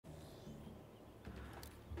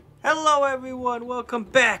Hello everyone, welcome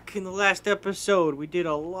back. In the last episode, we did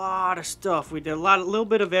a lot of stuff. We did a little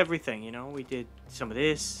bit of everything, you know. We did some of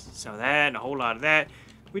this, some of that, and a whole lot of that.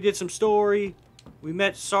 We did some story. We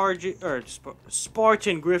met Spartan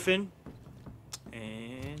Griffin.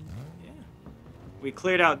 And, yeah. We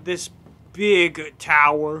cleared out this big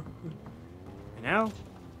tower. And now,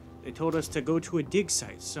 they told us to go to a dig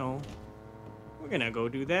site, so we're gonna go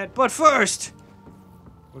do that. But first,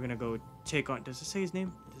 we're gonna go take on, does it say his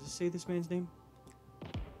name? Does it say this man's name?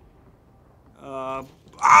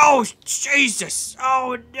 Oh, Jesus!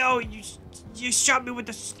 Oh, no, you shot me with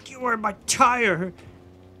the skewer in my tire!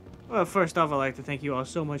 Well, first off, I'd like to thank you all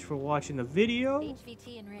so much for watching the video.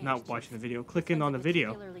 Not watching the video, clicking on the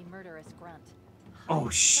video. Oh,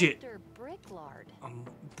 shit.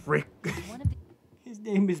 Brick... His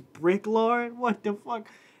name is Bricklord? What the fuck?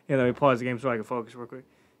 Yeah, let me pause the game so I can focus real quick.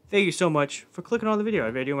 Thank you so much for clicking on the video.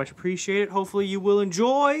 I very much appreciate it. Hopefully you will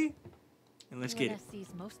enjoy. And let's get it.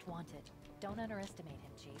 Most wanted. Don't underestimate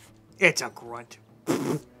him, Chief. It's a grunt.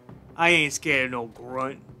 I ain't scared of no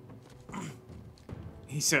grunt.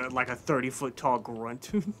 He said like a 30-foot tall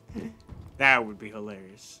grunt. That would be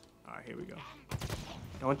hilarious. Alright, here we go.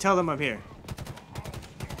 Don't tell them I'm here.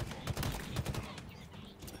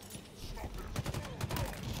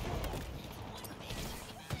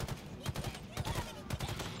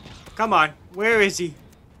 Come on, where is he?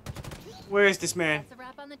 Where is this man? That's a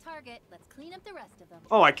wrap on the target. Let's clean up the rest of them.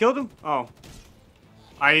 Oh, I killed him? Oh.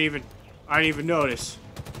 I didn't even notice.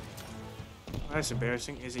 That's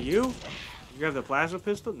embarrassing. Is it you? You have the plasma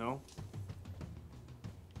pistol? No.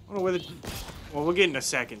 I don't know where the... Well, we'll get in a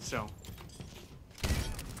second, so...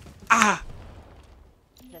 Ah!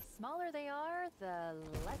 The smaller they are, the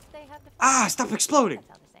less they have to fight. Ah, stop exploding! That's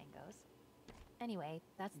how the saying goes. Anyway,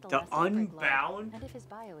 that's the The last of Bricklord, Unbound? and if his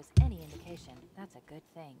bio is any indication, that's a good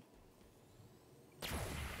thing.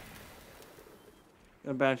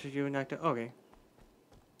 Unbound to you and actor. Okay.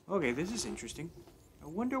 Okay, this is interesting. I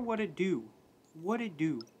wonder what it do. What it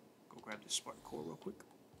do? Go grab the Spartan core real quick.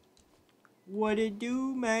 What it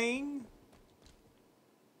do, man?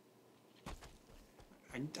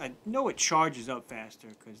 I know it charges up faster,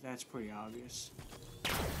 because that's pretty obvious.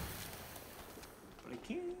 But I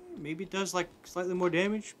can't... Maybe it does, like, slightly more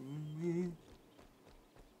damage?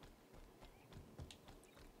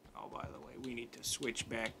 Oh, by the way, we need to switch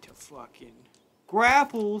back to fucking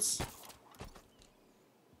grapples.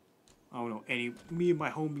 I don't know, me and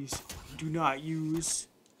my homies do not use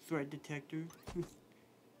threat detector.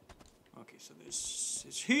 Okay, so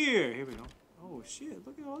it's here. Here we go. Oh, shit,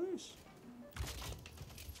 look at all this.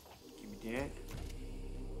 Give me that.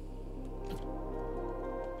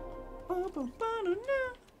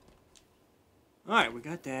 Alright, we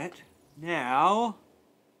got that. Now,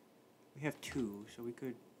 we have two, so we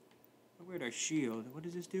could upgrade our shield. What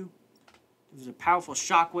does this do? This is a powerful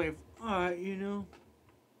shockwave. Alright, you know.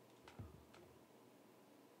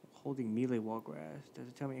 Holding melee wall grass. Does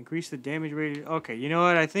it tell me increase the damage rate? Okay, you know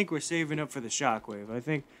what? I think we're saving up for the shockwave. I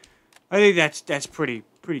think that's pretty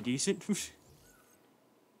decent.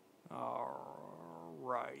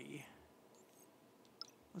 Alrighty.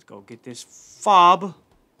 Let's go get this fob.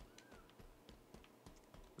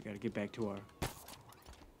 We gotta get back to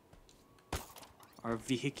our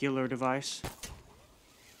vehicular device.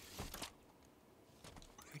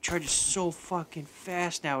 It charges so fucking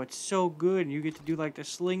fast now. It's so good, and you get to do like the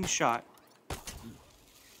slingshot.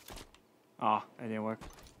 Oh, that didn't work.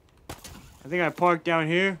 I think I parked down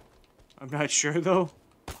here. I'm not sure though.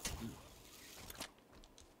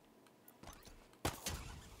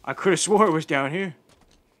 I could have swore it was down here.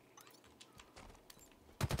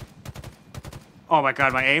 Oh my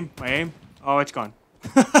god, my aim. Oh, it's gone.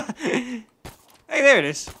 Hey, there it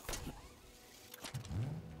is.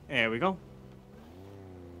 There we go.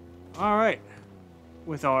 Alright.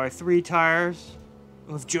 With our 3 tires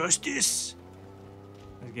of justice.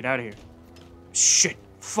 Let's get out of here. Shit.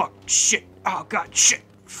 Fuck. Shit. Oh god. Shit.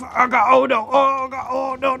 Fuck. Oh god. Oh no. Oh god.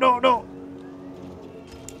 Oh no, no, no.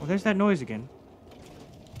 Well, there's that noise again.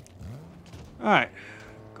 Alright.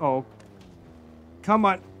 Oh. Come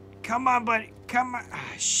on. Come on, buddy. Come on.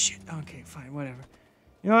 Ah, shit. Okay, fine. Whatever.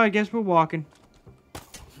 You know, I guess we're walking.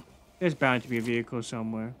 There's bound to be a vehicle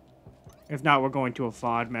somewhere. If not, we're going to a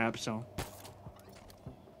FOD map, so...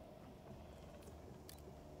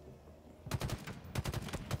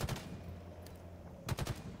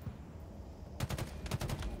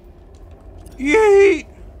 Yeet!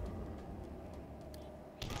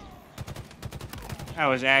 That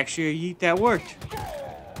was actually a yeet that worked.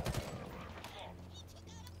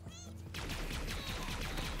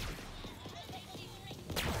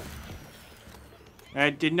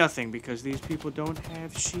 That did nothing because these people don't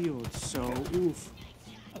have shields, so oof.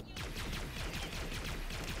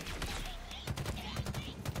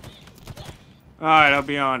 Alright, I'll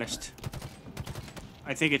be honest.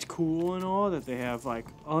 I think it's cool and all that they have, like,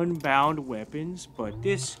 unbound weapons, but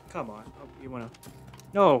this... Come on. Oh, you wanna...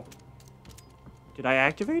 No. Did I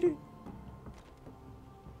activate it?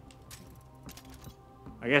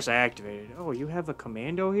 I guess I activated it. Oh, you have a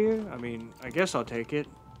commando here? I mean, I guess I'll take it.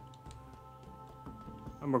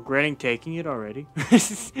 I'm regretting taking it already.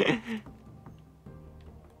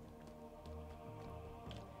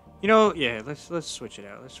 You know, yeah, let's switch it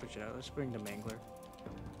out. Let's switch it out. Let's bring the Mangler.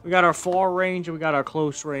 We got our far range and we got our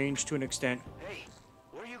close range to an extent. Hey,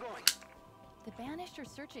 where are you going? The Banished are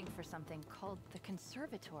searching for something called the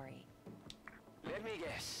Conservatory. Let me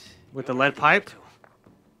guess. With the lead pipe?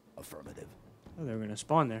 Affirmative. Oh, they're gonna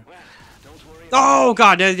spawn there. Well, don't worry. Oh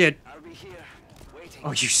god, they did. I'll be here, waiting.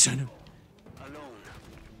 Oh, you son of... Alone.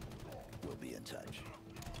 We'll be in touch.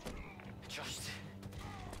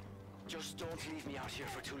 Just don't leave me out here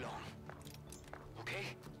for too long. Okay?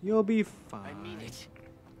 You'll be I mean fine. it.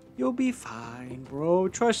 You'll be fine, bro.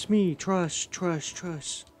 Trust me. Trust.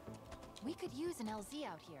 We could use an LZ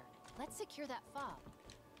out here. Let's secure that fob.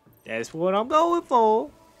 That's what I'm going for.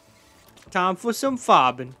 Time for some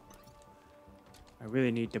fobbing. I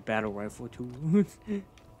really need the battle rifle too. I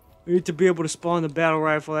need to be able to spawn the battle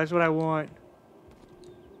rifle. That's what I want.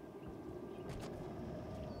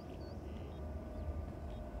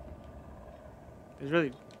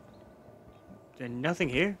 There's nothing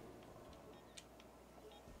here?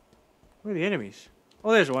 Where are the enemies?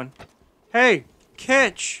 Oh, there's one. Hey,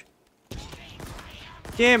 catch!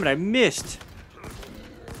 Damn it, I missed.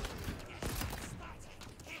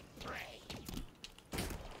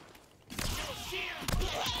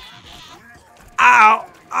 Ow!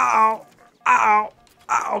 Ow! Ow!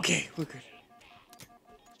 Ow! Okay, we're good.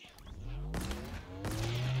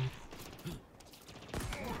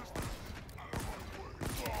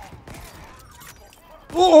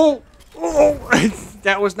 Oh! Oh!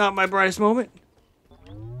 That was not my brightest moment.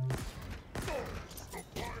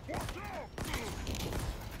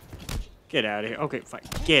 Get out of here. Okay, fine.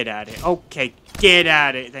 Get out of here. Okay, get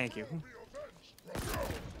out of here. Thank you.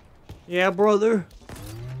 Yeah, brother.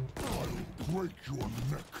 Break your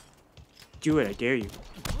neck. Do it, I dare you.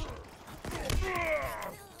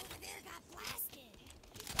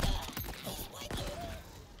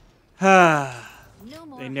 No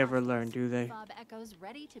more They never hassles. learn, do they? Fob Echo's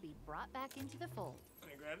ready to be brought back into the fold.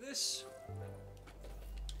 Can I grab this?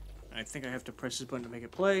 I think I have to press this button to make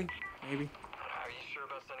it play. Maybe. Are you sure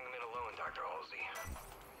about sending them in alone, Dr. Halsey?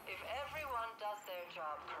 If everyone does their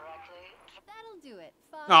job correctly, That'll do it.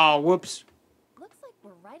 Fob. Oh, whoops. Looks like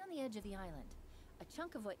we're right on the edge of the island. A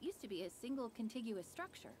chunk of what used to be a single contiguous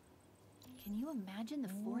structure. Can you imagine the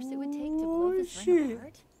force it would take to blow this ring shit.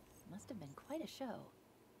 apart? Must have been quite a show.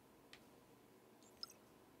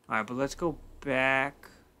 Alright, but let's go back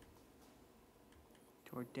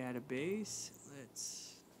to our database.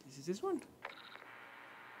 Is this one?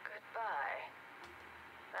 goodbye.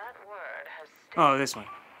 That word has Oh, this one.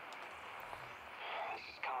 This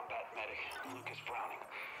is combat medic. Lucas Browning.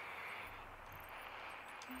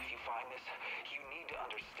 If you find this, you need to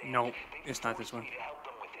understand. No, They it's not this forced one. me to help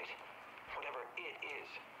them with it. Whatever it is.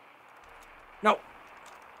 No.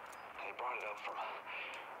 They brought it up from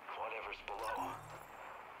whatever's below.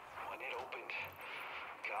 When it opened,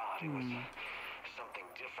 God, it was something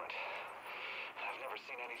different. I've never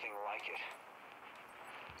seen anything like it.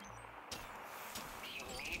 You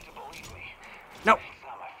need to believe me. No. It's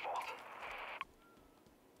not my fault.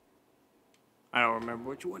 I don't remember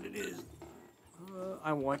which one it is.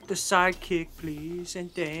 I want the sidekick, please,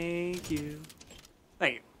 and thank you.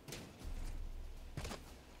 Thank you.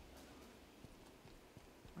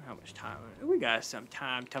 How much time? We got some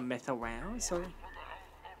time to mess around, so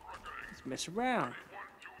let's mess around.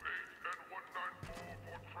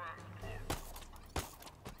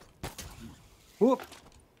 Whoop.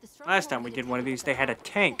 The Last time we did one of these, they had a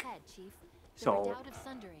tank. Ahead, Chief. The So- Redoubt of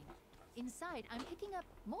Sundering. Inside, I'm picking up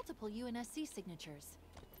multiple UNSC signatures.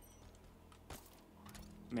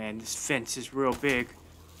 Man, this fence is real big.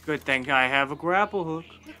 Good thing I have a grapple hook.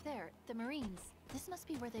 Look there, the Marines. This must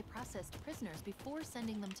be where they processed prisoners before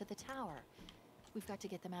sending them to the tower. We've got to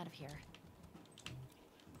get them out of here.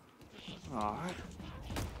 Alright.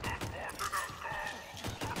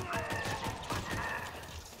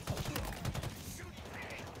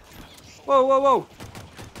 Whoa, whoa, whoa!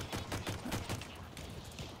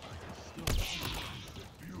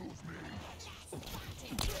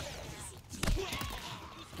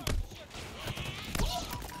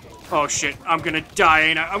 Oh shit, I'm gonna die,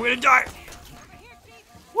 ain't I? I'm gonna die!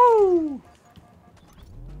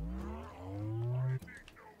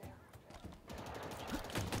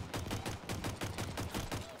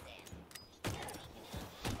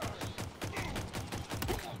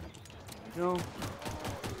 go.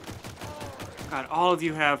 God, all of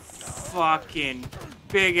you have fucking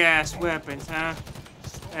big-ass weapons, huh?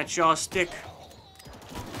 That's y'all stick.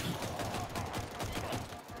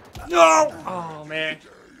 No! Oh, man.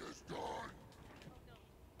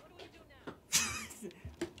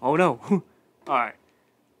 Oh, no. Alright.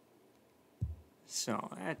 So,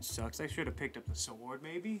 that sucks. I should have picked up the sword,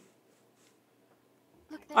 maybe.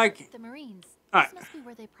 Look, I the Marines. Alright. This must be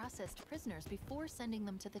where they processed prisoners before sending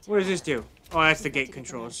them to the What does tower. this do? Oh, that's the We've got gate to get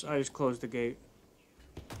controls. I just closed the gate.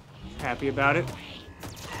 Happy about it.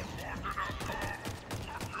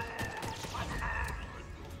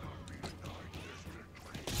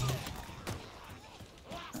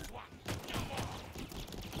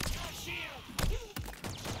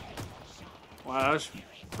 Wow, that was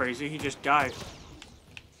crazy. He just died.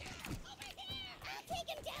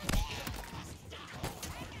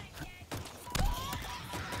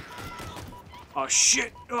 Oh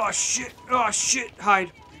shit! Oh shit! Oh shit!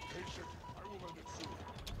 Hide!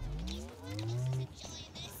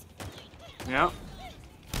 Yeah.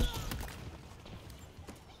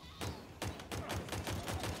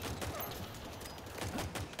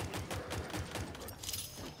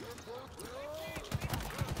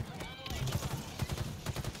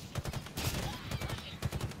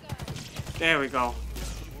 There we go.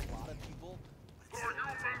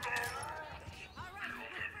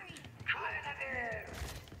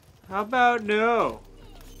 How about no?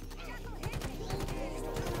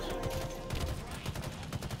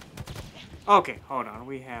 Okay, hold on.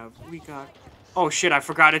 We got... Oh shit, I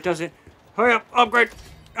forgot it doesn't... Hurry up, upgrade!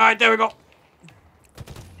 Alright, there we go.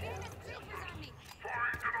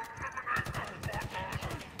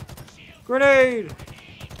 Grenade!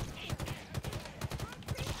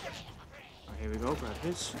 Here we go, grab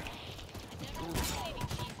this.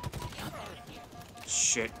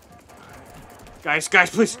 Shit. Guys,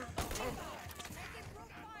 please!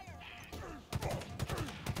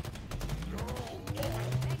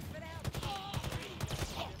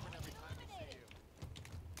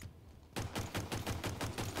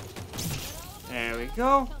 There we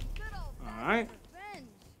go. Alright.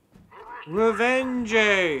 Revenge!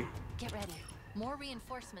 Get ready. More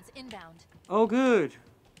reinforcements inbound. Oh, good.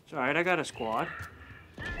 It's alright, I got a squad.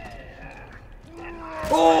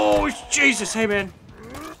 Oh, Jesus! Hey, man.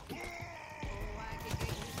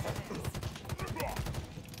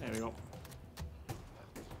 There we go.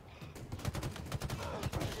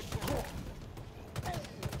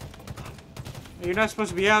 You're not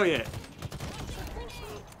supposed to be out yet.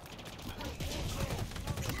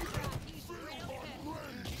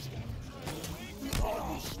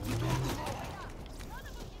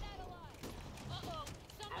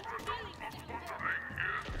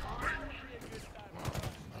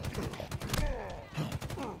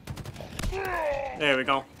 There we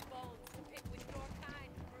go.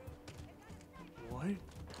 What?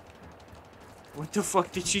 What the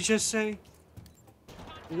fuck did she just say?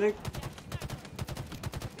 Like...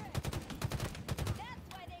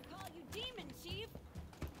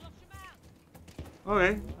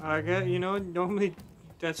 Okay, I guess, you know, normally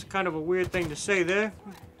that's kind of a weird thing to say there.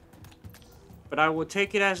 But I will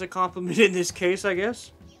take it as a compliment in this case, I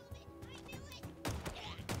guess.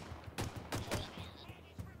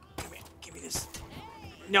 Come here, give me this.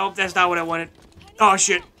 Nope, that's not what I wanted. Oh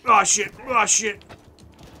shit, oh shit, oh shit.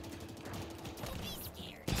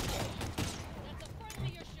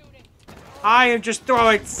 I am just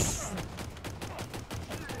throwing...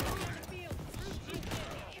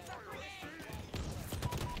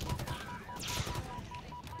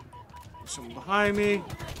 Someone behind me.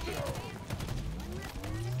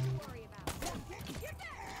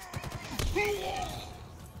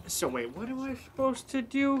 So wait, what am I supposed to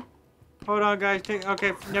do? Hold on, guys.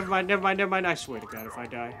 Okay, never mind. I swear to God, if I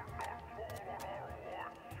die.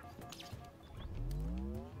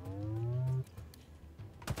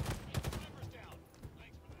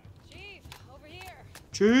 Chief, over here.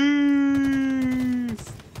 Chief!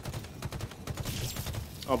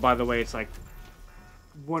 Oh, by the way, it's like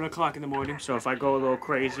 1 o'clock in the morning, so if I go a little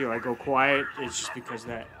crazy or I go quiet, it's just because of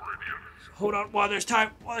that. Hold on, while there's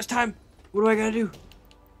time, what do I gotta do?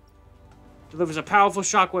 Delivers a powerful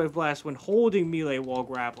shockwave blast when holding melee while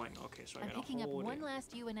grappling. Okay, so I gotta I'm picking up hold one it.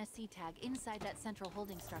 last UNSC tag inside that central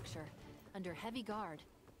holding structure, under heavy guard.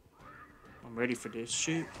 I'm ready for this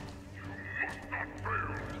shit.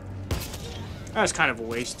 That was kind of a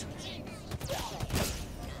waste.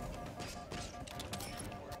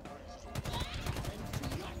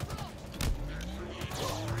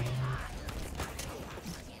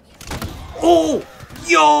 Oh!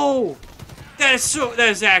 Yo! That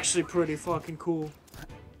is actually pretty fucking cool.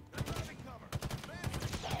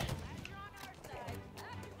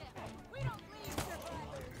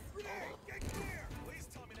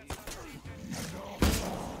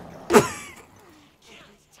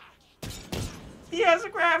 has a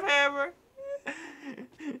grab hammer.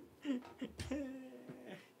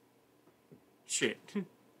 Shit.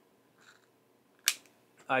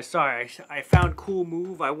 Sorry, I found cool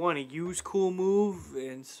move. I want to use cool move,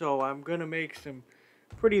 and so I'm gonna make some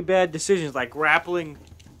pretty bad decisions, like grappling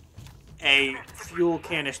a fuel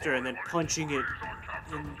canister and then punching it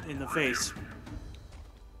in the face.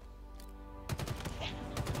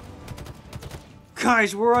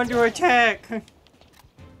 Guys, we're under attack.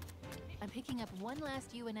 I'm picking up one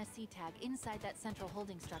last UNSC tag inside that central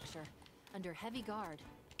holding structure, under heavy guard.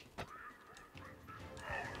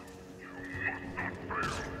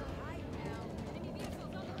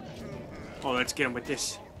 Oh, let's get him with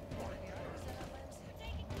this.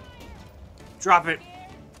 Drop it.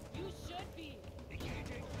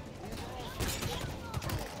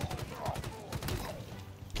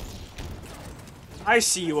 I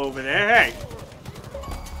see you over there. Hey.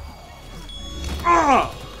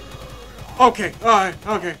 Okay. All right.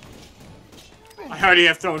 Okay. I already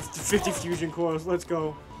have thrown 50 fusion coils. Let's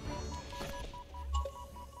go.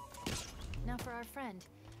 Now for our friend.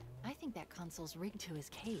 I think that console's rigged to his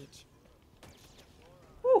cage.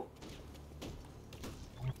 Woo.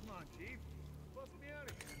 Come on, Chief. Supposed to be out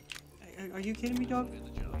of here. Are you kidding me, dog?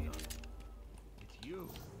 It's you.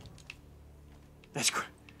 That's great.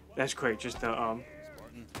 That's great. Just the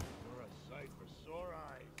Spartan, you're a sight for sore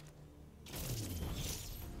eyes.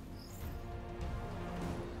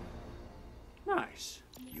 Nice.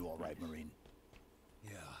 You all right, Marine?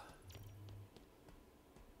 Yeah.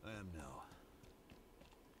 I am now.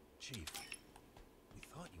 Chief, we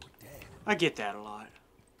thought you were dead. I get that a lot.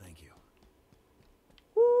 Thank you.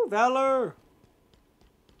 Woo, Valor.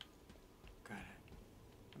 Got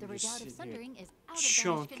it. The I'm just Redoubt of sitting here Sundering is out of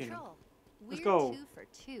chunking damage 'em. control. Let's We're go. 2 for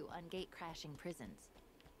 2 on gate-crashing prisons.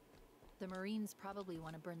 The Marines probably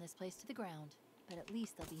want to burn this place to the ground, but at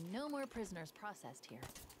least there'll be no more prisoners processed here.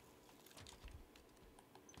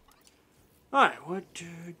 Alright, what do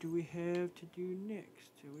we have to do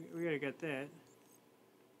next? We already got that.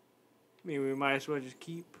 I mean, we might as well just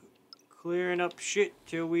keep clearing up shit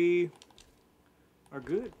till we are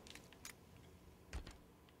good.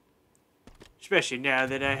 Especially now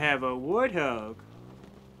that I have a Warthog.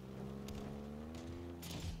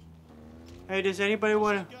 Hey, does anybody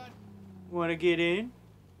want to get in?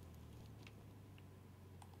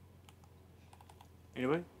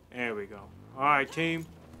 Anybody? There we go. Alright, team.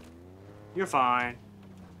 You're fine.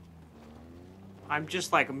 I'm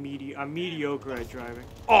just like I'm mediocre at driving.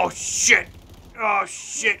 Oh shit! Oh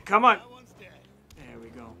shit! Come on! There we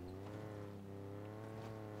go.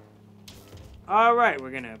 Alright,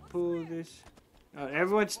 we're gonna pull this.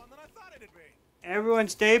 Everyone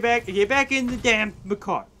stay back. Get back in the damn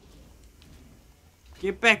car.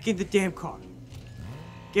 Get back in the damn car.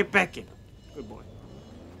 Get back in. Good boy.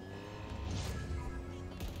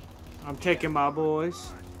 I'm taking my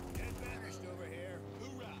boys.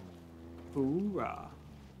 Hoorah.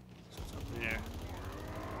 What's up there?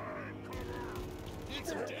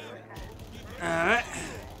 Alright.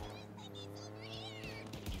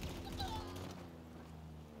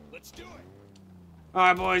 Let's do it.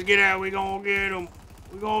 Alright, boys, get out. We gonna get them.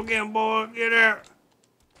 We gonna get them, boys. Get out.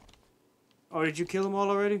 Oh, did you kill them all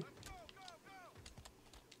already?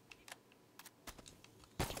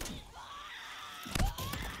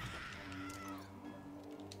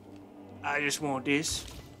 I just want this.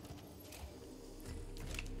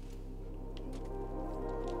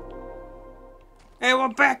 Hey, we're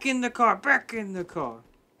back in the car. Back in the car.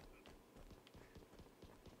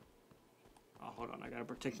 Oh, hold on. I gotta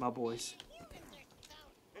protect my boys.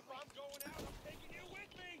 If I'm going out, I'm taking you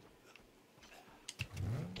with me.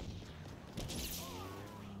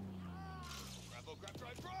 Bravo, grab,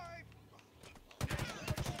 drive.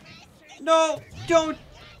 No, don't.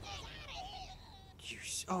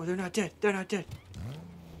 Oh, they're not dead. They're not dead.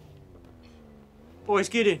 Boys,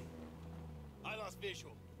 get in. I lost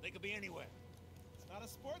visual. They could be anywhere. It's not a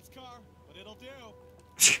sports car, but it'll do.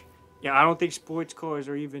 Yeah, I don't think sports cars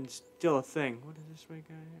are even still a thing. What is this right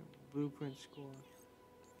guy? Blueprint score.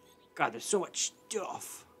 God, there's so much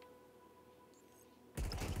stuff.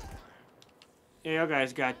 Yeah, y'all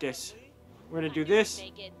guys got this. We're gonna do this.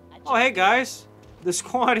 Oh, hey guys. The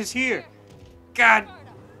squad is here. God.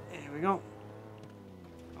 There we go.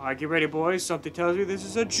 Alright, get ready, boys. Something tells me this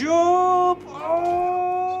is a jump.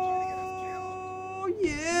 Oh,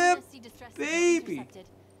 yeah, baby.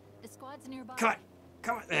 The squad's nearby. Come on.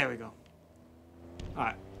 Come on. There we go.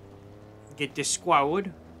 Alright. Get this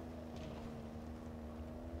squad.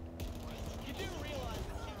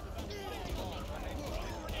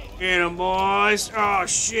 Get him, boys. Oh,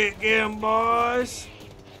 shit. Get him, boys.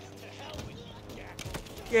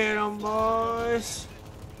 Get 'em, boys.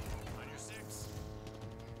 On your six.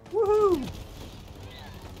 Woohoo!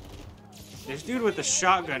 This dude with the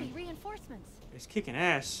shotgun Enemy reinforcements. is kicking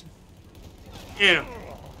ass. Get him.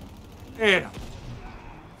 Get him.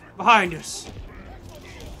 Behind us.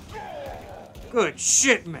 Good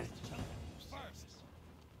shit, man.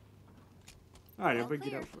 Alright, All everybody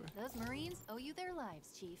get clear. up for it. Those Marines owe you their lives,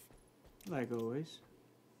 Chief. Like always.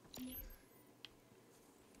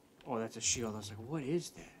 Oh, that's a shield. I was like, what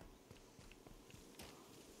is that?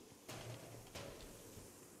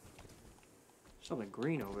 Something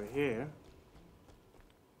green over here.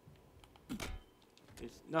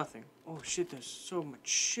 It's nothing. Oh shit, there's so much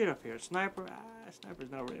shit up here. Sniper? Ah, sniper's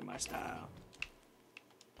not really my style.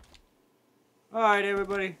 Alright,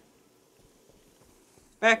 everybody.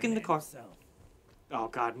 Back in the car. Oh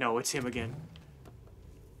god, no, it's him again.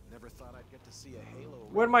 Never thought I'd get to see a Halo.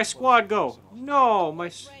 Where'd my squad go? No, I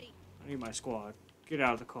need my squad. Get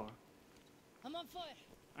out of the car. I'm on foot.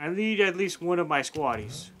 I need at least one of my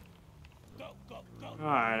squaddies.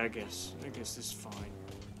 Alright, I guess this is fine.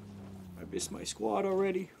 I missed my squad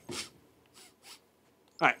already.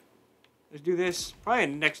 Alright. Let's do this. Probably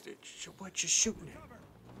next... What you shooting at?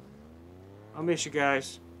 I'll miss you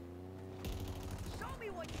guys. Show me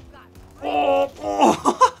what you got. Oh!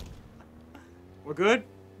 Oh! We're good?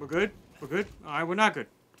 We're good? We're good? Alright, we're not good.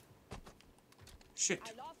 Shit.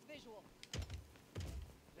 I lost visual.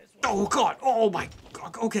 Oh god! Oh my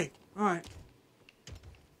god! Okay. Alright.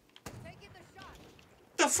 Taking the shot.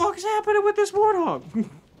 The fuck's happening with this warthog?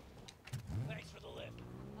 Thanks for the lift.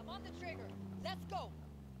 I'm on the trigger. Let's go.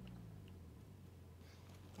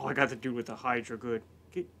 Oh, I got the dude with the Hydra. Good.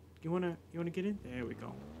 You wanna get in? There we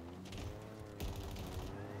go.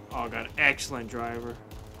 Oh, I got an excellent driver.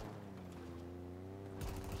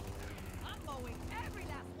 I'm mowing every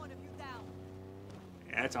last one of you down.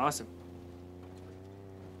 Yeah, that's awesome.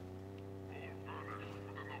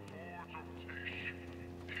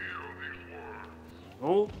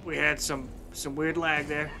 Oh, we had some weird lag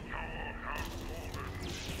there.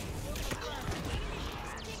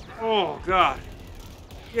 Oh god.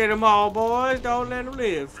 Get them all, boys. Don't let them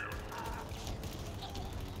live.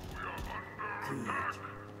 Good.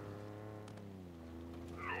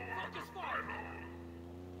 Focus fire.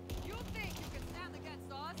 You think you can stand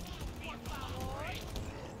against us? Boy.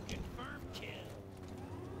 Confirmed kill.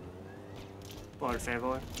 Border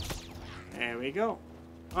fanboy. There we go.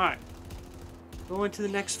 Alright. Going to the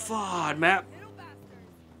next FOD map. Little bastards.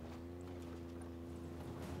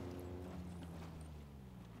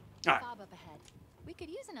 Alright. Fob up ahead. We could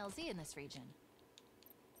use an LZ in this region.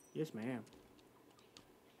 Yes, ma'am.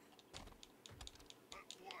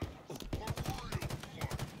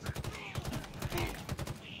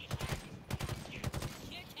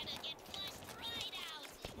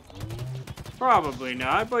 Probably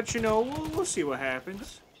not, but you know, we'll see what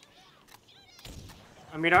happens.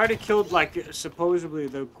 I mean, I already killed, like, supposedly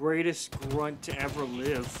the greatest grunt to ever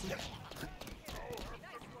live.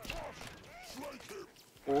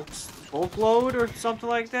 Bulk load or something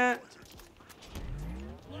like that?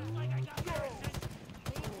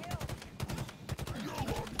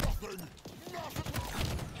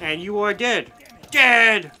 And you are dead.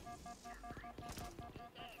 Dead!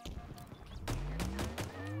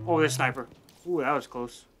 Oh, this sniper. Ooh, that was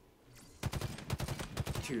close.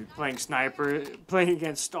 Dude, playing sniper, playing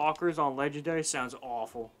against stalkers on legendary sounds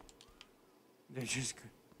awful. They're just good.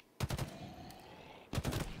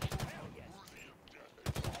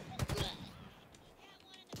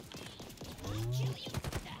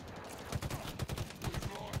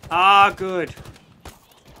 Ah, good.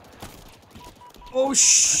 Oh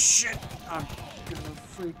shit! I'm gonna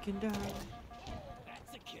freaking die.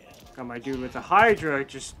 That's a kill. Got my dude with the Hydra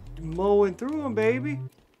just mowing through him, baby.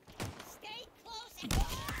 Stay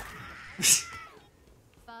close.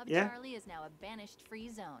 Fob Yeah? Charlie is now a banished free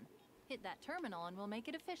zone. Hit that terminal and we'll make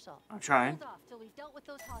it official. I'm trying. Hold off till we've dealt with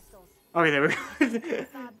those hostiles. Okay, there we go.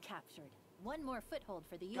 Fob captured. One more foothold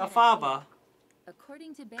for the Yeah, unit. Faba.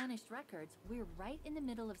 According to Banished records, we're right in the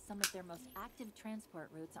middle of some of their most active transport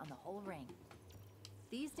routes on the whole ring.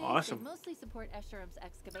 These days, Awesome. they mostly support Escherum's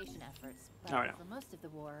excavation efforts, but Oh, yeah. for most of the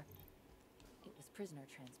war, it was prisoner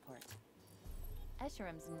transport.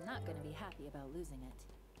 Escherum's not going to be happy about losing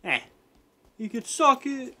it. Eh. You could suck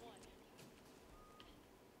it.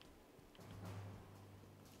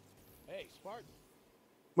 Hey, Spartan.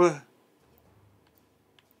 What?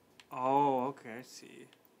 Oh, okay, I see.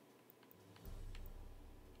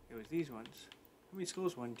 It was these ones. How many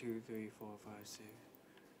skulls? 1, 2, 3, 4, 5, 6.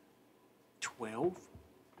 12?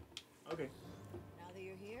 Okay. Now that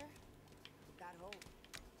you're here, we got hope.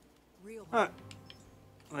 Real hope. Alright.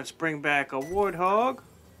 Let's bring back a warthog.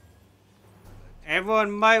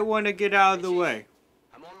 Everyone might want to get out of the way.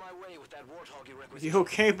 I'm on my way with that warthog you requisitioned. You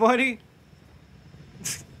okay, buddy?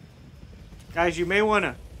 Guys, you may want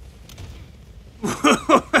to...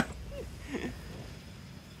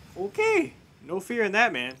 Okay. No fear in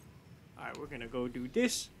that, man. Alright, we're going to go do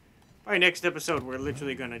this. By next episode, we're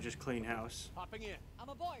literally going to just clean house. Hopping in. I'm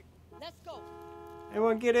aboard. Let's go.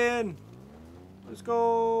 Everyone get in. Let's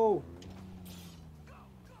go.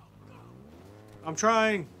 I'm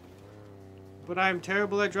trying. But I'm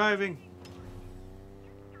terrible at driving.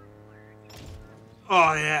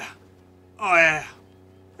 Oh, yeah. Oh, yeah.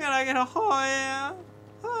 Can I get a oh, yeah?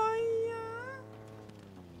 Oh, yeah.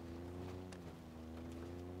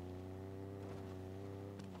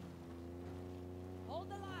 Hold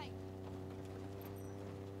the line.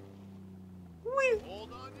 Whee.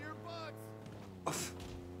 Hold on to your butts.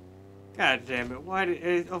 God damn it. Why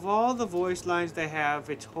did, of all the voice lines they have,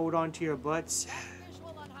 it's hold on to your butts.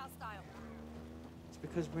 Visual on hostile. It's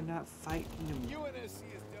because we're not fighting them. UNSC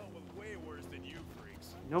has dealt with way worse than you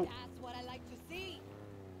freaks. Nope. That's what I like to see.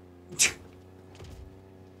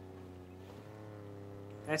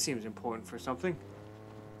 That seems important for something.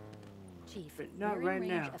 Chief, But not we're right in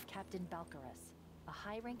range now. of Captain Balcarus, a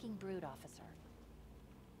high-ranking brood officer.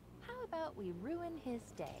 How about we ruin his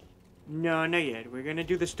day? No, not yet. We're gonna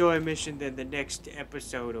do the story mission, then the next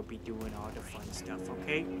episode will be doing all the fun stuff,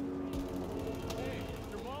 okay? Hey,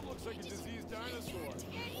 your mom looks like a diseased dinosaur.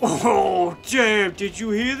 Oh, damn! Did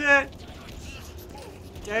you hear that?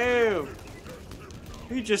 Damn!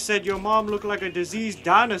 He just said your mom looked like a diseased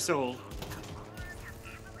dinosaur.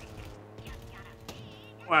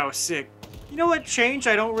 Wow, sick. You know what changed?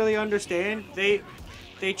 I don't really understand. They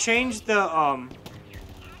changed the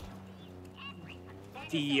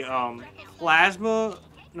plasma.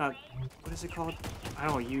 Not what is it called? I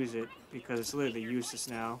don't use it because it's literally useless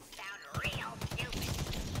now.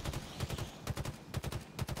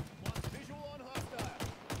 Visual on hostile.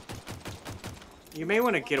 You may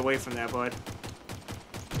want to get away from that, bud.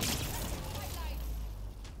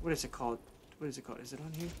 What is it called? What is it called? Is it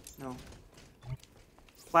on here? No.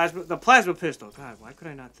 The plasma pistol. God, why could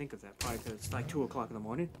I not think of that? Probably because it's like 2 o'clock in the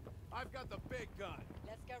morning. I've got the big gun.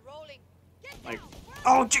 Let's get rolling. Get Like, down.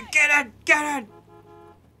 oh, get it! Get it!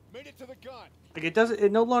 Made it to the gun. Like, it doesn't,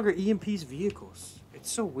 it no longer EMPs vehicles. It's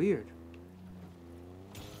so weird.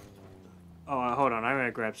 Oh, hold on. I'm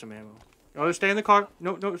gonna grab some ammo. Oh, stay in the car.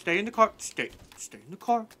 No, stay in the car. Stay in the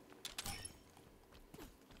car.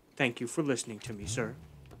 Thank you for listening to me, sir.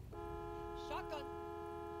 Shotgun.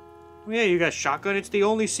 Well, yeah, you got shotgun. It's the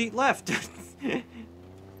only seat left.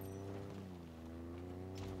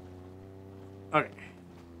 Okay.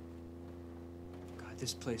 God,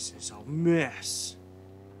 this place is a mess.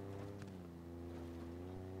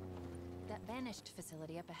 That vanished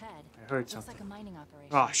facility up ahead. I heard Looks something. like a mining operation.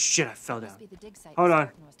 Oh shit! I fell Must down. be the dig site Hold on.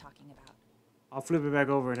 Spartan was talking about. I'll flip it back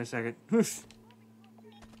over in a second.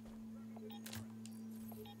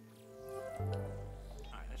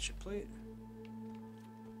 Alright, that should play it.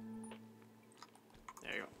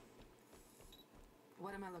 There you go.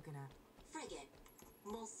 What am I looking at? Frigate.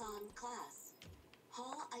 Mulsanne class.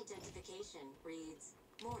 Hull identification reads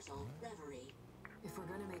Mortal Reverie. If we're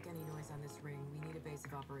gonna make any noise on this ring, we need a base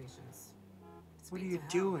of operations. What are Speak you to hell,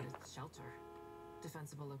 doing? but it's shelter.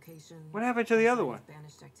 Defensible location. What happened to the other sign one? of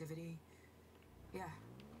banished activity. Yeah,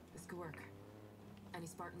 this could work. Any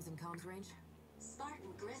Spartans in comms range?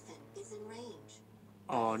 Spartan Griffin is in range.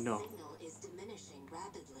 Oh His no. signal is diminishing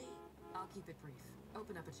rapidly. I'll keep it brief.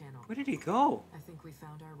 Open up a channel. Where did he go? I think we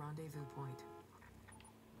found our rendezvous point.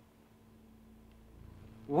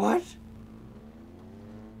 What?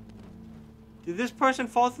 Did this person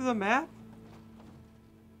fall through the map?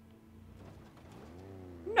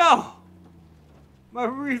 No! My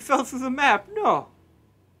reed fell through the map. No!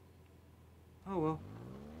 Oh well.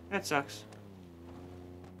 That sucks.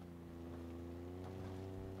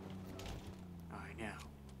 Alright, now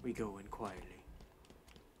we go in quietly.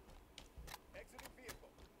 Exiting vehicle.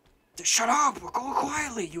 Shut up! We're going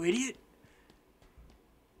quietly, you idiot!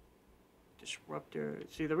 Disruptor.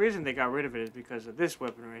 See, the reason they got rid of it is because of this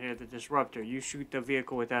weapon right here, the disruptor. You shoot the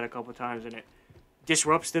vehicle with that a couple times and it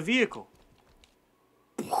disrupts the vehicle.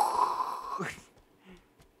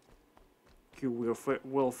 Cue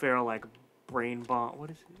Will Ferrell like brain bomb.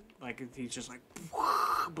 What is it? Like he's just like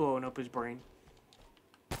blowing up his brain.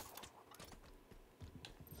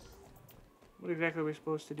 What exactly are we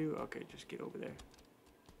supposed to do? Okay, just get over there.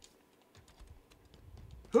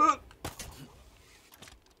 Huh!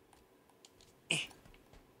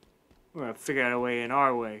 We're gonna figure out a way in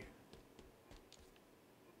our way.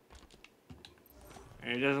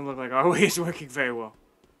 And it doesn't look like our way is working very well.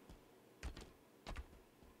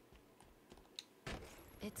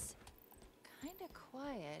 It's kind of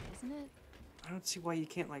quiet, isn't it? I don't see why you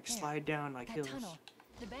can't like There, slide down like that hills. tunnel.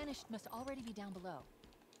 The Banished must already be down below.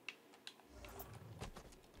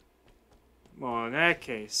 Well, in that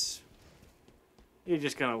case, you're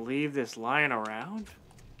just gonna leave this lying around?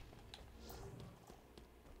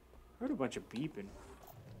 Heard a bunch of beeping.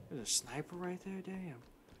 There's a sniper right there, damn.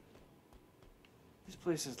 This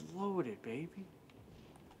place is loaded, baby.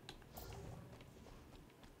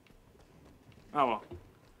 Oh well.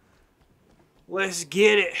 Let's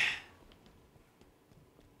get it.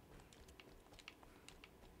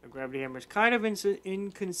 The gravity hammer is kind of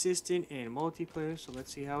inconsistent in multiplayer, so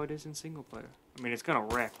let's see how it is in single player. I mean, it's gonna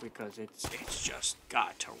wreck because it's just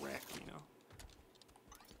got to wreck, you know.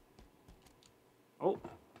 Oh.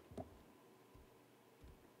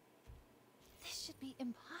 This should be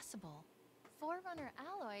impossible. Forerunner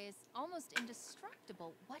alloy is almost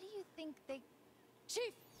indestructible. What do you think they...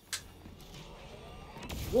 Chief!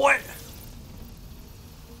 What?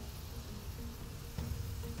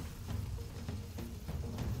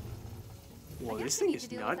 Whoa, I this guess we thing need is to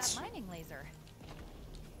deal nuts. with that mining laser.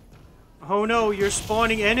 Oh no, you're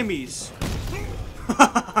spawning enemies.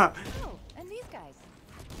 Oh, and these guys.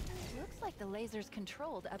 Looks like the laser's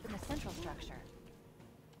controlled up in the central structure.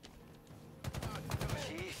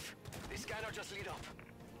 Chief, the scanner just lit up.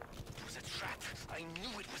 It was a trap. I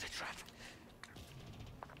knew it was a trap.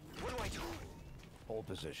 What do I do? Hold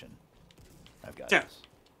position. I've got Yeah. this.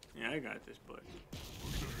 Yeah, I got this, bud.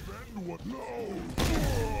 Defend what?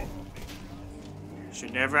 No!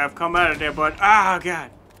 Should never have come out of there, but ah,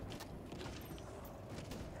 God.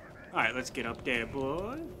 All right, let's get up there,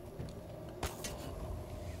 boy.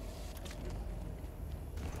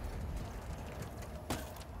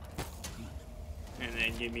 And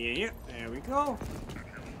then give me a yep. There we go.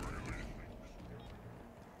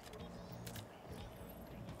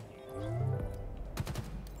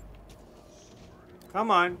 Come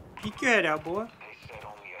on, peek your head out, boy. They said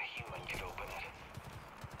only a human could open it.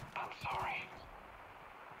 I'm sorry.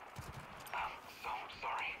 I'm so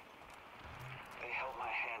sorry. They held my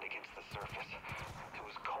hand against the surface. It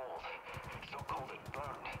was cold. So cold it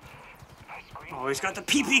burned. I screamed. Oh, he's got the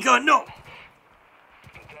pee-pee gun. No.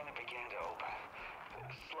 But then it began to open.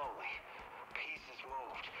 Slowly. Pieces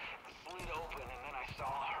moved. The slit open and then I saw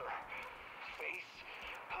her face.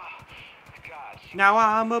 God, she Now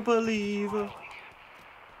I'm a believer. smiling.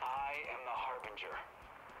 I am the Harbinger,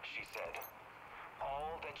 she said.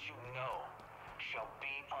 All that you know shall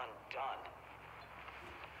be undone.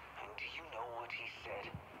 And do you know what he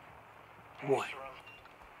said? What? Answer him.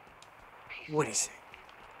 He What is said, it?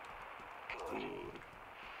 Good.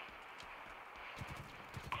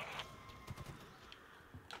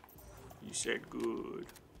 You said good.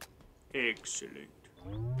 Excellent.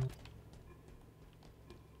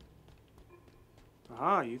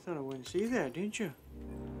 Ah, you thought I wouldn't see that, didn't you?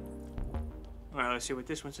 Alright, let's see what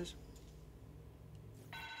this one says.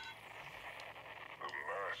 The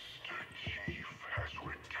Master Chief has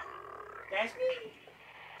returned. That's me.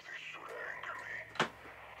 This should anger me,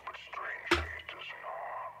 but strangely it does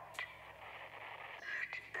not.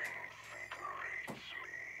 It invigorates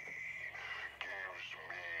me, gives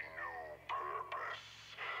me new purpose.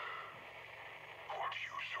 What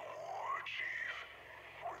use a war, Chief,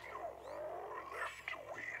 with no war left to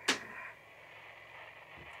win?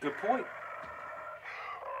 Good point.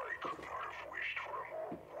 I could not have wished for a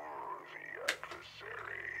more worthy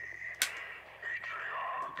adversary.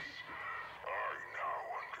 Atriox, I now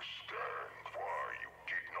understand why you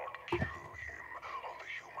did not kill him on the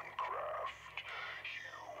human craft.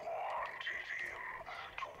 You wanted him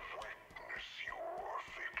to witness your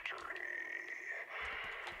victory.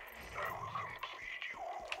 I will complete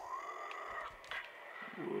your work.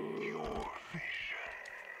 Your vision.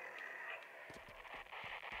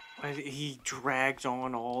 He drags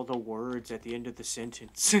on all the words at the end of the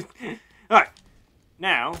sentence. Alright.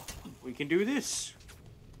 Now, we can do this.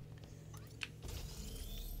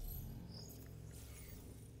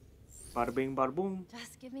 Bada bing, bada boom.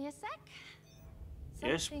 Just give me a sec.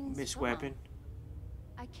 Yes, Something's Miss wrong. Weapon.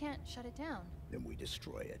 I can't shut it down. Then we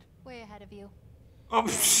destroy it. Way ahead of you. Oh,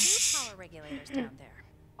 Two power regulators down there.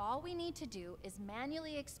 All we need to do is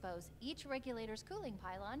manually expose each regulator's cooling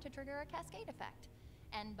pylon to trigger a cascade effect.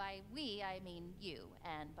 And by we, I mean you.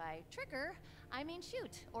 And by trigger, I mean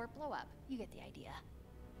shoot or blow up. You get the idea.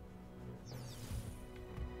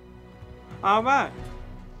 Alright.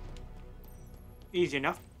 Easy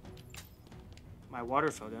enough. My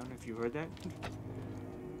water fell down, if you heard that.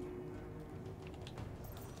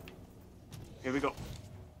 Here we go.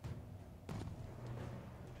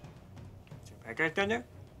 Is there bad guys down there?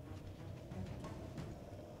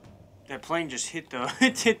 That plane just hit the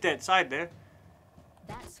hit that side there.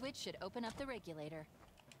 That switch should open up the regulator.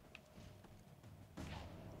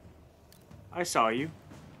 I saw you.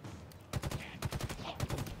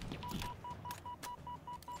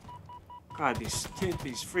 God, these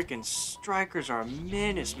freaking strikers are a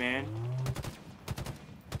menace, man.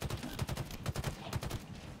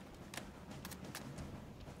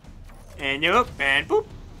 And up and boop.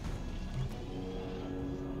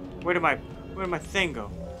 Where did my thing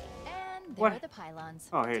go? And there What? are the pylons.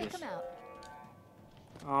 Oh, here it Take is. them out.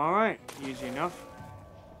 All right, easy enough.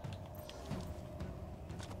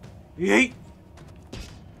 Yeet.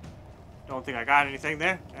 Don't think I got anything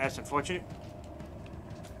there. That's unfortunate.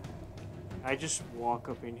 I just walk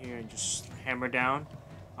up in here and just hammer down.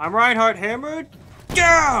 I'm Reinhardt, hammered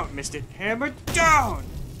down! Missed it. Hammered down!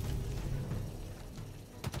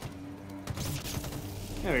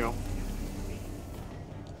 There we go.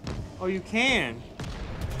 Oh, you can.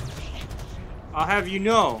 I'll have you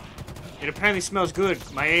know. It apparently smells good.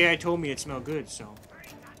 My AI told me it smelled good, so.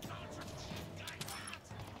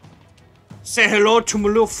 Say hello to my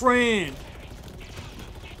little friend.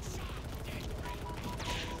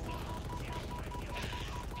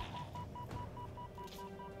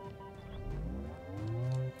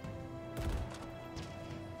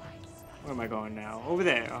 Where am I going now? Over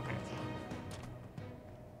there. Okay.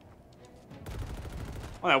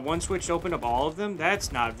 Oh, that one switch opened up all of them?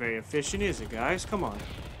 That's not very efficient, is it, guys? Come on.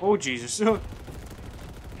 Oh, Jesus.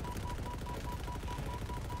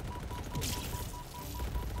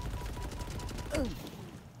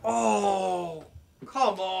 Oh,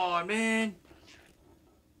 come on, man.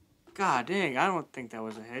 God dang, I don't think that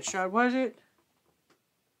was a headshot, was it?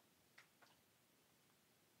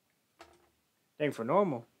 Dang, for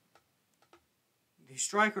normal. These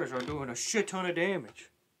strikers are doing a shit ton of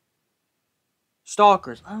damage.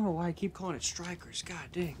 Stalkers. I don't know why I keep calling it strikers.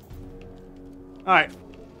 God dang. Alright.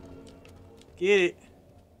 Get it.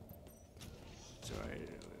 Sorry.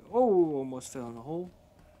 Oh, almost fell in the hole.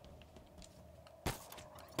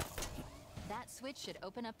 That switch should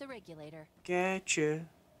open up the regulator. Gotcha.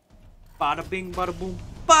 Bada bing, bada boom.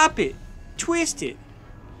 Bop it. Twist it.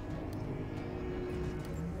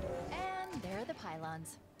 And there are the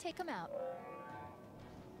pylons. Take them out.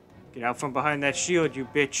 Get out from behind that shield, you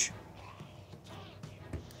bitch.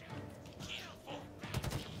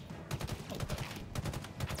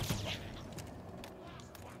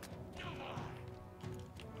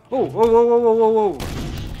 Oh, whoa, whoa, whoa, whoa, whoa,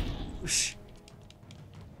 whoa. Shh.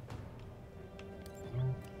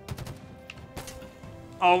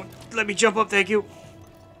 Oh, let me jump up, thank you.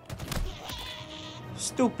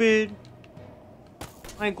 Stupid.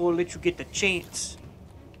 I ain't gonna let you get the chance.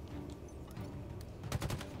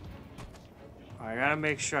 I gotta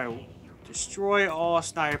make sure I destroy all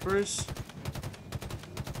snipers.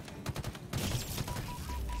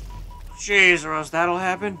 Jeez, or else that'll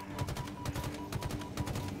happen.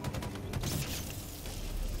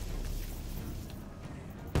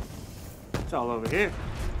 It's all over here.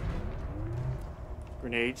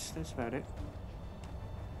 Grenades, that's about it.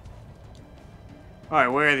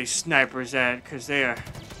 Alright, where are these snipers at? Because they are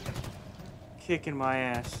kicking my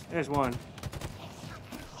ass. There's one.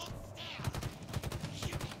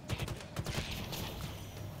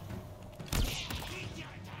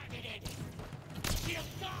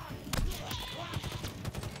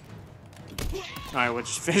 Alright, we'll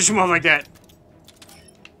just finish him off like that.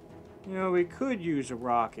 You know, we could use a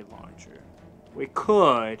rocket launcher. We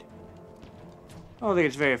could. I don't think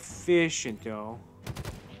it's very efficient, though.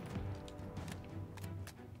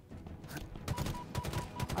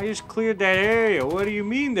 I just cleared that area. What do you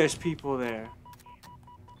mean there's people there?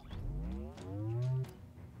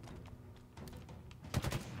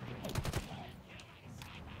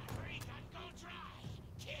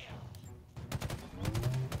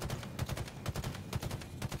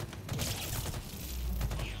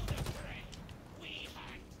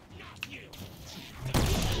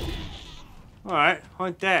 Alright,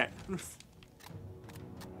 hunt that.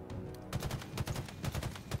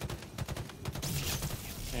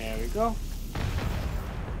 There we go.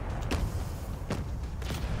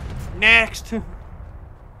 Next! That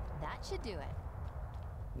should do it.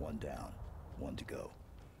 One down, one to go.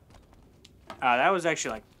 That was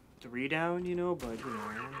actually like 3 down, you know, but you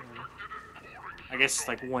know. I guess it's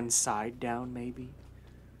like 1 side down, maybe.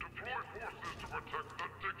 Deploy forces to protect the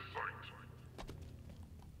dig site.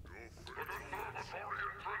 The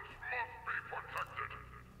observatory entrance must be protected.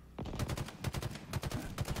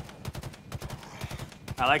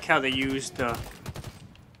 I like how they used that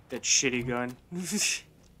shitty gun.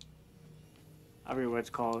 I forget what it's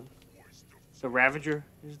called. The Ravager?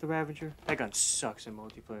 Is it the Ravager? That gun sucks in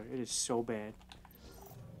multiplayer. It is so bad.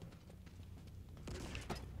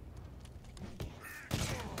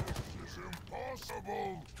 It's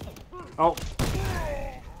impossible. Oh.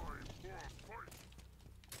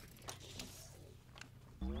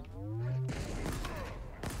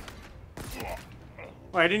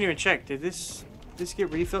 Oh, I didn't even check. Did this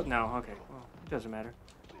get refilled? No. Okay. Well, it doesn't matter.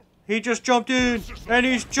 He just jumped in, and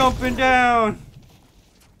he's jumping down.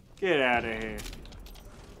 Get out of here.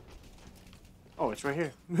 Oh, it's right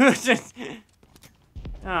here.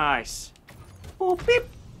 Nice. Oh, beep.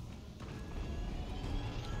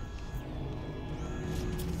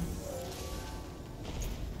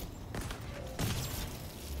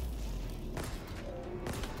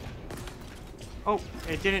 Oh,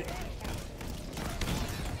 it didn't.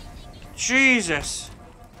 Jesus.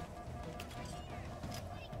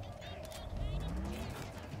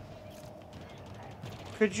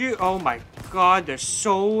 Could you? Oh my God, they're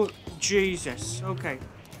so Jesus. Okay.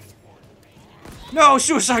 No,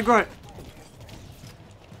 suicide grunt.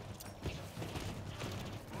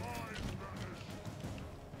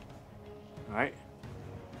 All right.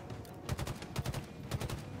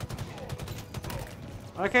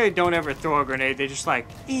 I like how they don't ever throw a grenade. They just like.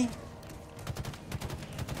 Eh.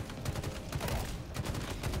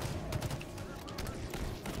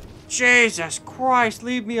 Jesus Christ,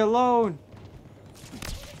 leave me alone.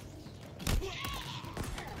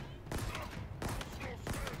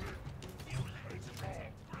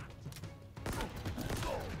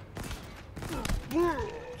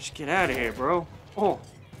 Just get out of here, bro. Oh.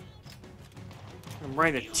 I'm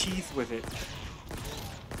right in the teeth with it.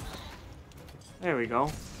 There we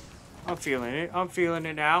go. I'm feeling it. I'm feeling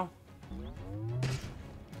it now.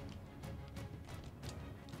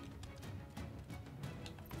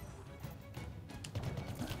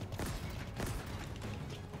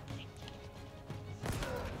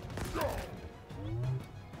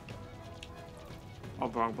 Oh,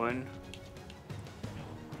 wrong button.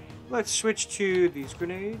 Let's switch to these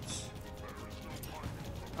grenades.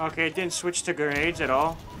 Okay, it didn't switch to grenades at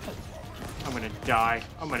all. I'm gonna die.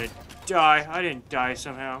 I'm gonna die. I didn't die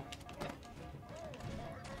somehow.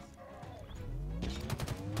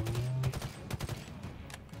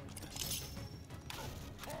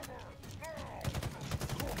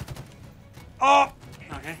 Oh!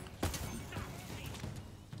 Okay.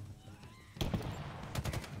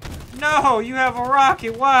 No, you have a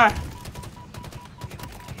rocket. Why?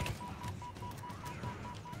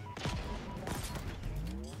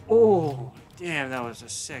 Oh, damn, that was a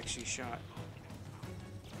sexy shot.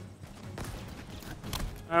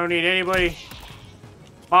 I don't need anybody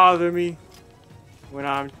bother me when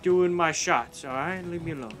I'm doing my shots, alright? Leave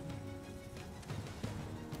me alone.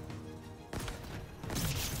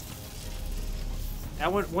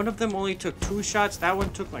 That one of them only took 2 shots. That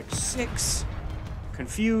one took like 6.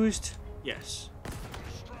 Confused? Yes.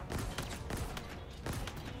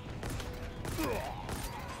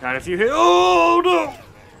 Got a few hits. Oh, no!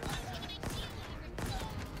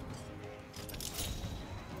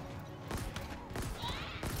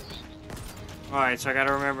 Alright, so I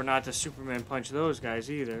gotta remember not to Superman punch those guys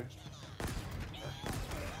either.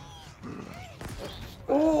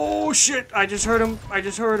 Oh, shit! I just heard him. I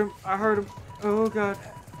just heard him. I heard him. Oh, God.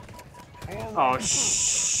 Oh,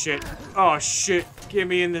 shit. Oh, shit. Get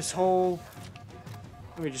me in this hole.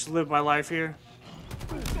 Let me just live my life here.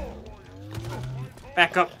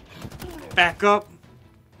 Back up. Back up.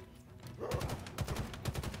 There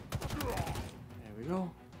we go.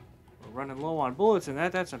 We're running low on bullets and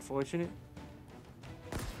that's unfortunate.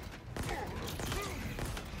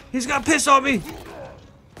 He's got piss on me!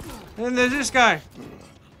 And then there's this guy.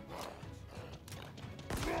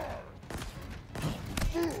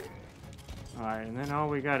 Alright, and then all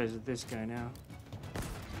we got is this guy now.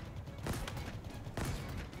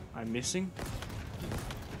 I'm missing?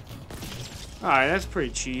 Alright, that's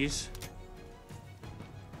pretty cheese.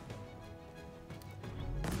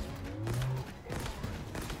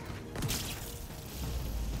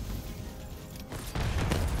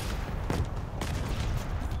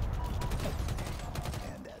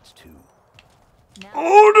 And that's 2. Now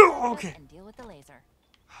Oh no! Okay. and deal with the laser.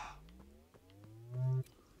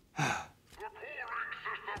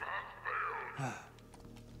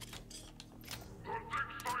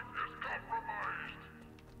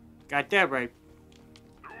 Got that right.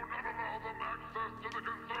 Do not allow them access to the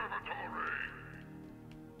conservatory.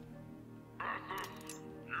 Bassus,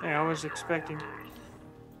 you Hey, I was expecting.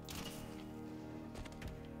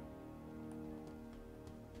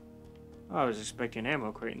 I was expecting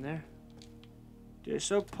ammo crate in there.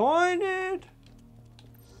 Disappointed.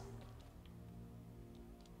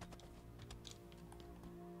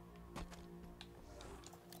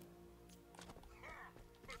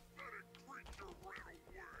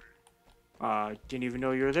 Didn't even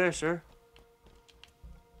know you were there, sir.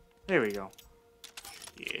 There we go.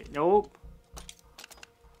 Yeah, nope.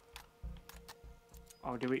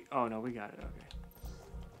 Oh, did we? Oh, no, we got it. Okay.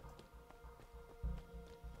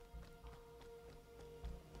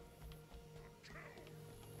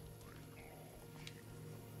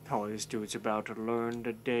 Oh, this dude's about to learn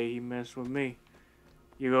the day he messed with me.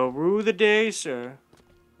 You go rue the day, sir.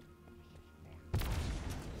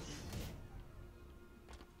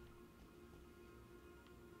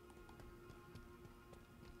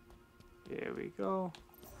 There we go.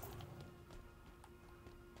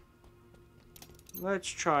 Let's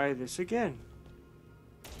try this again.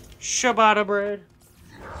 Ciabatta bread.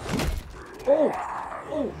 Oh!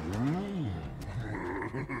 Oh!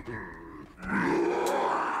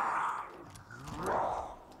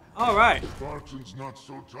 All right. Spartan's not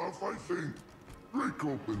so tough, I think. Break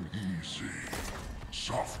open easy.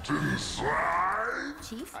 Soft inside.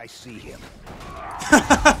 Chief? I see him.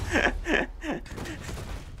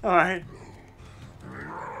 All right.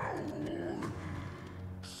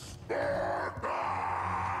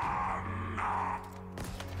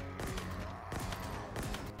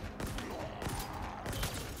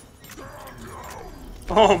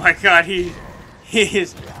 Oh my God, he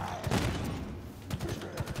is.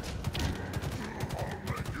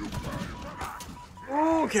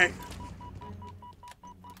 Okay.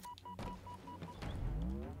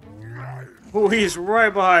 Oh, he's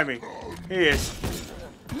right behind me. He is.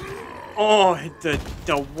 Oh,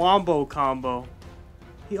 the wombo combo.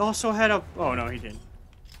 He also had a. Oh no, he didn't.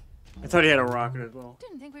 I thought he had a rocket as well.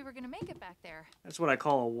 Didn't think we were gonna make it back there. That's what I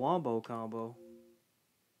call a wombo combo.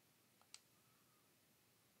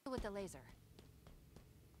 With the laser.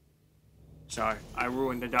 Sorry, I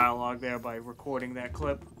ruined the dialogue there by recording that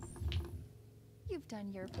clip. You've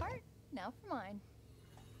done your part. Now for mine.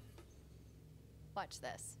 Watch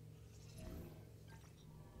this.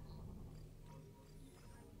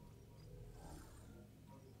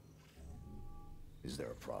 Is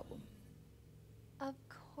there a problem? Of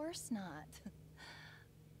course not.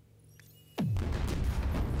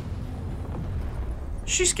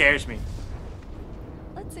 She scares me.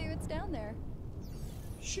 Let's see what's down there.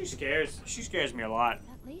 She scares me a lot.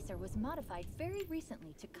 That laser was modified very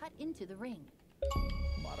recently to cut into the ring.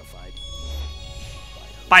 Modified?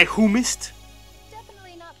 By whomist?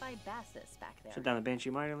 Definitely not by Bassus back there. Shut down the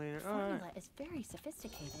Banshee Mighty later. The formula is very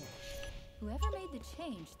sophisticated. Whoever made the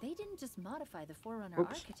change, they didn't just modify the Forerunner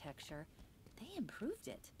architecture, they improved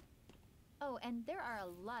it. Oh, and there are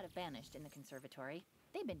a lot of Banished in the conservatory.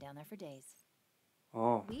 They've been down there for days.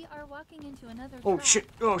 Oh. We are walking into another Oh trap. shit!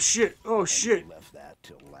 Oh shit! Oh shit! You left that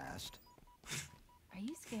till last. Are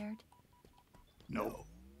you scared? No.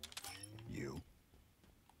 You?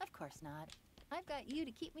 Of course not. I've got you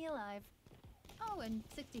to keep me alive. Oh, and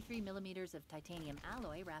 63 millimeters of titanium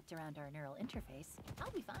alloy wrapped around our neural interface.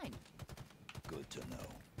 I'll be fine. Good to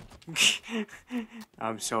know.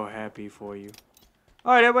 I'm so happy for you.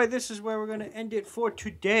 Alright, everybody, this is where we're going to end it for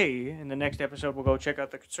today. In the next episode, we'll go check out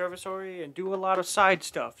the conservatory and do a lot of side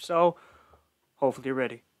stuff. So, hopefully you're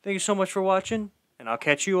ready. Thank you so much for watching, and I'll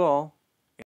catch you all